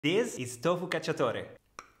This is Tofu Cacciatore.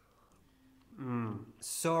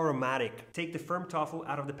 So aromatic. Take the firm tofu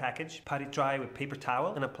out of the package, pat it dry with paper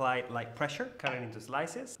towel and apply light pressure, cut it into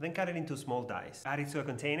slices, then cut it into small dice. Add it to a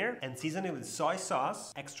container and season it with soy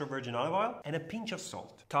sauce, extra virgin olive oil, and a pinch of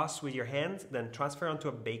salt. Toss with your hands, then transfer onto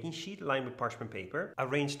a baking sheet lined with parchment paper.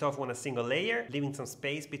 Arrange tofu on a single layer, leaving some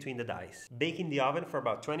space between the dice. Bake in the oven for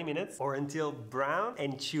about 20 minutes or until brown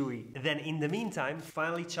and chewy. Then in the meantime,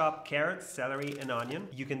 finely chop carrots, celery, and onion.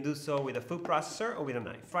 You can do so with a food processor or with a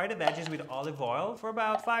knife. Fry the veggies with olive oil for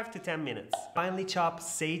about 5 to 10 minutes. Finely chop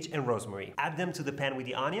sage and rosemary. Add them to the pan with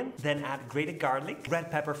the onion, then add grated garlic, red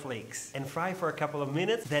pepper flakes, and fry for a couple of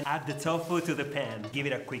minutes, then add the tofu to the pan. Give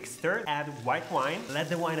it a quick stir, add white wine, let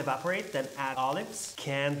the wine evaporate, then add olives,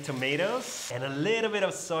 canned tomatoes, and a little bit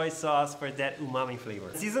of soy sauce for that umami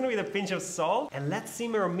flavor. Season with a pinch of salt, and let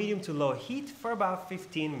simmer on medium to low heat for about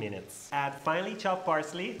 15 minutes. Add finely chopped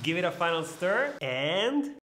parsley, give it a final stir, and